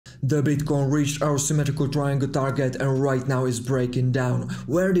The Bitcoin reached our symmetrical triangle target and right now is breaking down.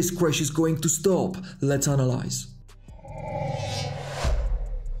 Where this crash is going to stop? Let's analyze.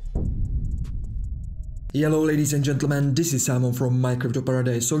 Hello ladies and gentlemen, this is Simon from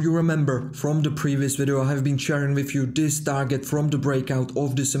MyCryptoParadise. So you remember from the previous video I have been sharing with you this target from the breakout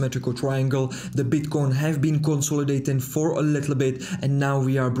of the symmetrical triangle. The Bitcoin have been consolidating for a little bit and now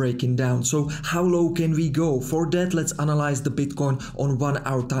we are breaking down. So how low can we go? For that, let's analyze the Bitcoin on 1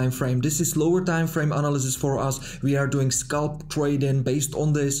 hour time frame. This is lower time frame analysis for us. We are doing scalp trading based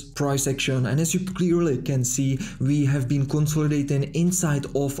on this price action, and as you clearly can see, we have been consolidating inside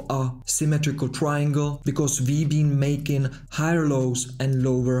of a symmetrical triangle because we've been making higher lows and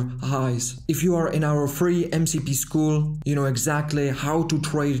lower highs. If you are in our free MCP school, you know exactly how to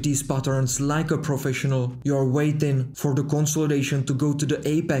trade these patterns like a professional. You are waiting for the consolidation to go to the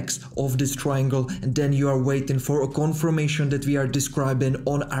apex of this triangle, and then you are waiting for a confirmation that we are describing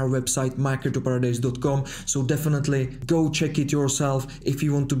on our website mycryptoparadise.com. So definitely go check it yourself if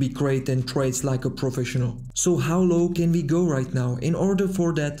you want to be creating trades like a professional. So how low can we go right now? In order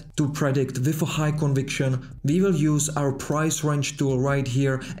for that to predict with a high conviction, we will use our price range tool right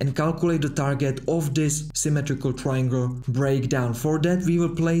here and calculate the target of this symmetrical triangle breakdown. For that, we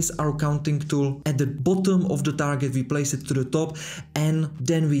will place our counting tool at the bottom of the target, we place it to the top, and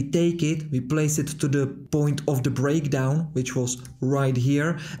then we take it, we place it to the point of the breakdown, which was right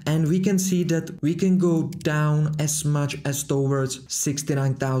here, and we can see that we can go down as much as towards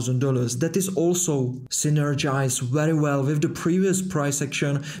 $69,000. That is also synergized very well with the previous price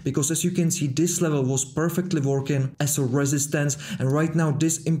action, because as you can see, this level was perfectly working as a resistance, and right now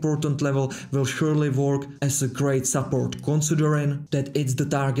this important level will surely work as a great support, considering that it's the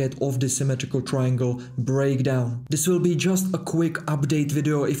target of the symmetrical triangle breakdown. This will be just a quick update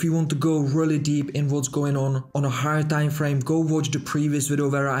video. If you want to go really deep in what's going on a higher time frame, go watch the previous video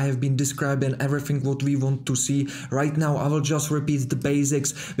where I have been describing everything what we want to see. Right now I will just repeat the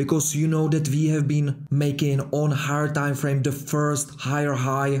basics, because you know that we have been making on higher time frame the first higher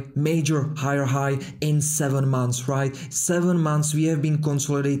high, major higher high in 7 months, right? 7 months we have been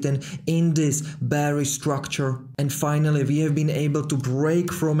consolidating in this bearish structure, and finally we have been able to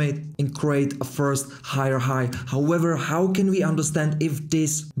break from it and create a first higher high. However, how can we understand if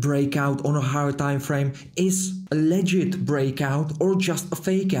this breakout on a higher time frame is a legit breakout or just a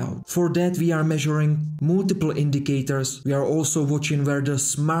fake out? For that, we are measuring multiple indicators. We are also watching where the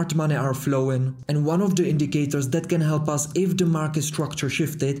smart money are flowing, and one of the indicators that can help us if the market structure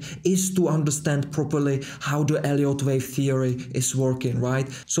shifted is to understand properly how the Elliott wave theory is working, right?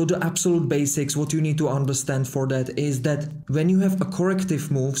 So the absolute basics, what you need to understand for that is that when you have a corrective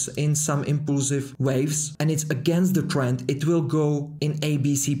moves in some impulsive waves and it's against the trend, it will go in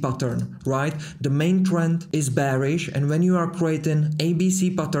ABC pattern, right? The main trend is bearish, and when you are creating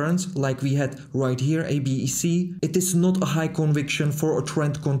ABC patterns like we had right here, ABC, it is not a high conviction for a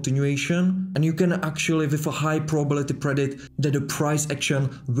trend continuation, and you can actually with a high probability predict that the price action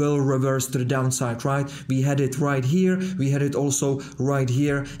will reverse to the downside, right? We had it right here, we had it also right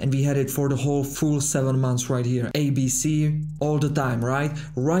here, and we had it for the whole full 7 months right here. ABC all the time, right?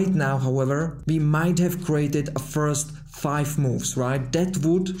 Right now, however, we might have created a first 5 moves, right? That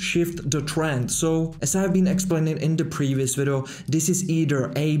would shift the trend. So as I've been explaining in the previous video, this is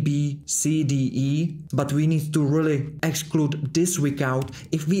either A, B, C, D, E, but we need to really exclude this wick out.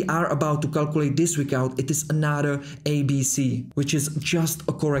 If we are about to calculate this wick out, it is another A, B, C, which is just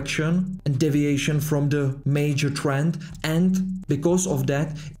a correction and deviation from the major trend, and because of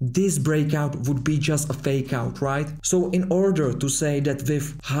that, this breakout would be just a fake out, right? So in order to say that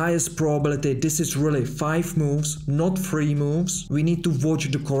with highest probability this is really 5 moves, not 3 moves, we need to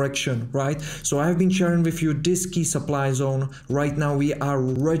watch the correction, right? So I've been sharing with you this key supply zone. Right now we are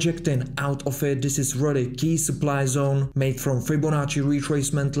rejecting out of it. This is really key supply zone made from Fibonacci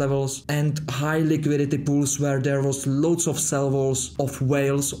retracement levels and high liquidity pools where there was loads of sell walls of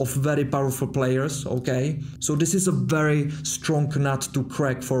whales of very powerful players, okay? So this is a very strong nut to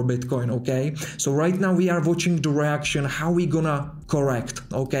crack for Bitcoin, okay? So right now we are watching the reaction, how we gonna correct,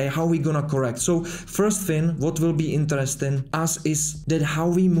 okay? How we gonna correct? So first thing, what will be interesting us is that how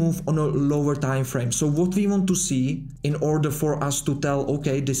we move on a lower time frame. So what we want to see in order for us to tell,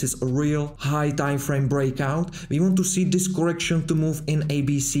 okay, this is a real high time frame breakout, we want to see this correction to move in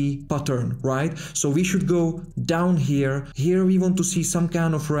ABC pattern, right? So we should go down here. Here we want to see some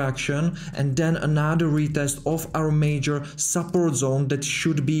kind of reaction and then another retest of our major support zone that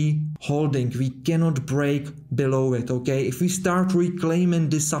should be holding. We cannot break below it, okay? If we start reclaiming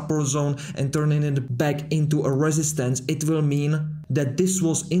this support zone and turning it back into a resistance, it will mean that this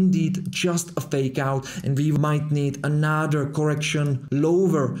was indeed just a fake out and we might need another correction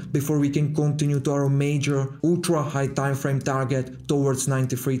lower before we can continue to our major ultra high time frame target towards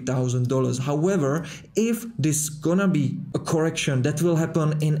 $93,000. However, if this gonna be a correction that will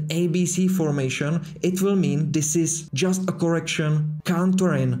happen in ABC formation, it will mean this is just a correction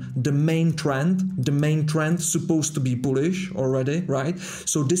countering the main trend. The main trend supposed to be bullish already, right?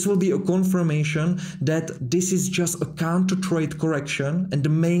 So this will be a confirmation that this is just a counter trade correction and the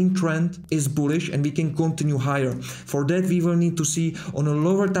main trend is bullish and we can continue higher. For that we will need to see on a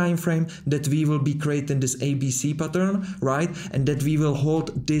lower time frame that we will be creating this ABC pattern, right? And that we will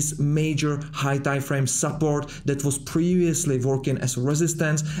hold this major high time frame support that was previously working as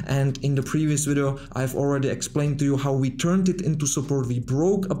resistance, and in the previous video I've already explained to you how we turned it into support. We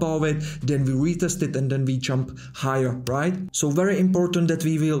broke above it, then we retested and then we jump higher, right? So very important that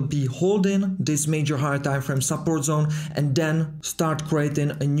we will be holding this major higher time frame support zone and then start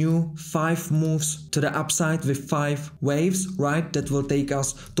creating a new 5 moves to the upside with 5 waves, right? That will take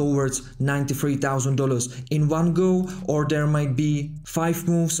us towards $93,000 in one go, or there might be 5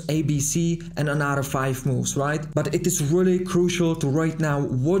 moves ABC and another 5 moves, right? But it is really crucial to right now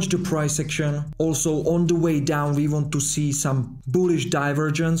watch the price action. Also on the way down we want to see some bullish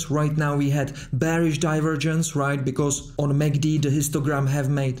divergence. Right now we had bearish divergence, right? Because on MACD the histogram have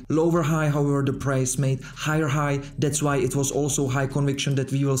made lower high, however the price made higher high. That's why it was also high conviction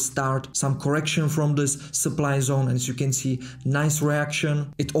that we will start some correction from this supply zone. And as you can see, nice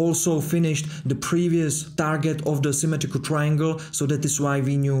reaction. It also finished the previous target of the symmetrical triangle, so that is why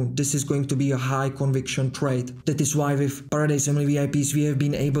we knew this is going to be a high conviction trade. That is why with Paradise Family VIPs we have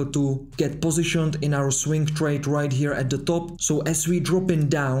been able to get positioned in our swing trade right here at the top. So as we drop in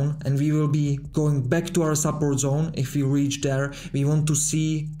down and we will be going back to our support zone, if we reach there we want to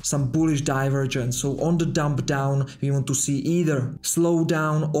see some bullish divergence. So on the dump down we want to see either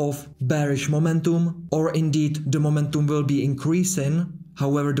slowdown of bearish momentum or indeed the momentum will be increasing.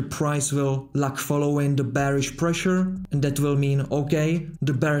 However, the price will lag following the bearish pressure, and that will mean, okay,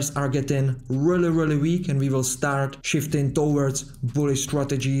 the bears are getting really weak and we will start shifting towards bullish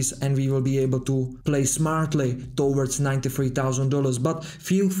strategies and we will be able to play smartly towards $93,000. But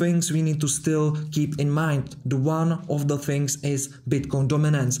few things we need to still keep in mind. The one of the things is Bitcoin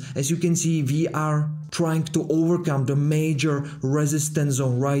dominance. As you can see, we are trying to overcome the major resistance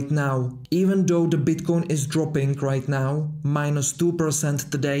zone right now. Even though the Bitcoin is dropping right now, minus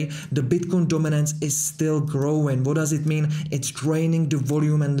 2% today, the Bitcoin dominance is still growing. What does it mean? It's draining the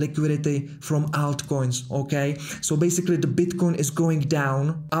volume and liquidity from altcoins, okay? So basically the Bitcoin is going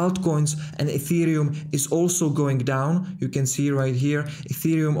down, altcoins and Ethereum is also going down. You can see right here,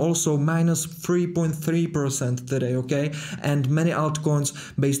 Ethereum also minus 3.3% today, okay? And many altcoins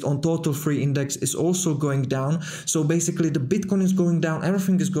based on total free index is also going down. So basically the Bitcoin is going down,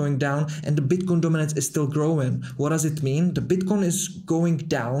 everything is going down, and the Bitcoin dominance is still growing. What does it mean? The Bitcoin is going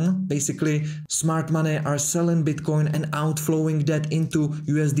down. Basically smart money are selling Bitcoin and outflowing that into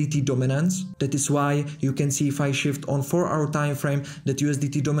USDT dominance. That is why you can see if I shift on 4-hour time frame that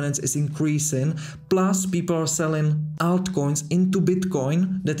USDT dominance is increasing, plus people are selling altcoins into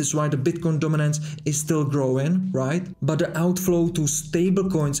Bitcoin. That is why the Bitcoin dominance is still growing, right? But the outflow to stable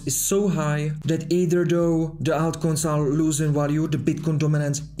coins is so high that either though the altcoins are losing value, the Bitcoin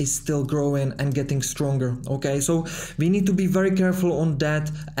dominance is still growing and getting stronger, okay? So we need to be very careful on that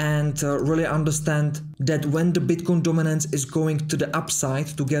and really understand that when the Bitcoin dominance is going to the upside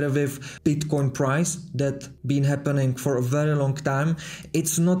together with Bitcoin price, that been happening for a very long time,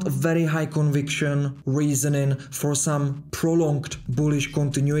 it's not a very high conviction reasoning for some prolonged bullish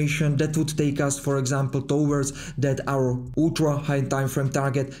continuation that would take us, for example, towards that our ultra high time frame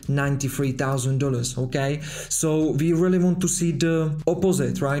target $93,000, okay? So we really want to see the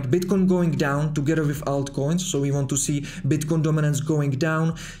opposite, right? Bitcoin going down together with altcoins, so we want to see Bitcoin dominance going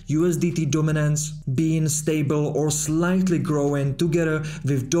down, USDT dominance being stable or slightly growing together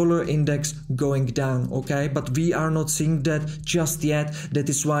with dollar index going down, okay? But we are not seeing that just yet. That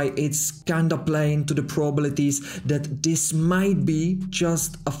is why it's kinda playing to the probabilities that this might be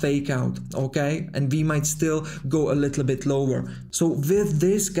just a fake out, okay? And we might still go a little bit lower. So with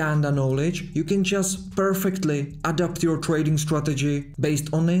this kinda knowledge, you can just perfectly adapt your trading strategy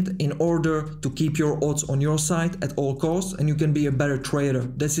based on it in order to keep your odds on your side at all costs, and you can be a better trader.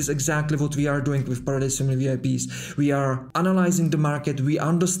 This is exactly what we are doing with Paradise MyCryptoParadise family VIPs. We are analyzing the market, we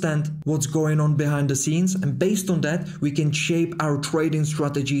understand what's going on behind the scenes, and based on that we can shape our trading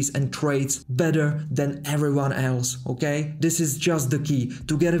strategies and trades better than everyone else, okay? This is just the key.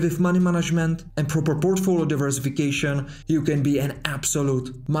 Together with money management and proper portfolio diversification, you can be an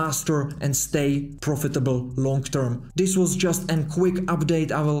absolute master and stay profitable long term. This was just a quick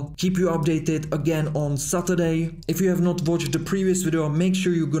update. I will keep you updated again on Saturday. If you have not watched the previous video, make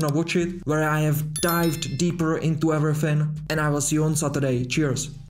sure you're gonna watch it, where I have dived deeper into everything, and I will see you on Saturday. Cheers.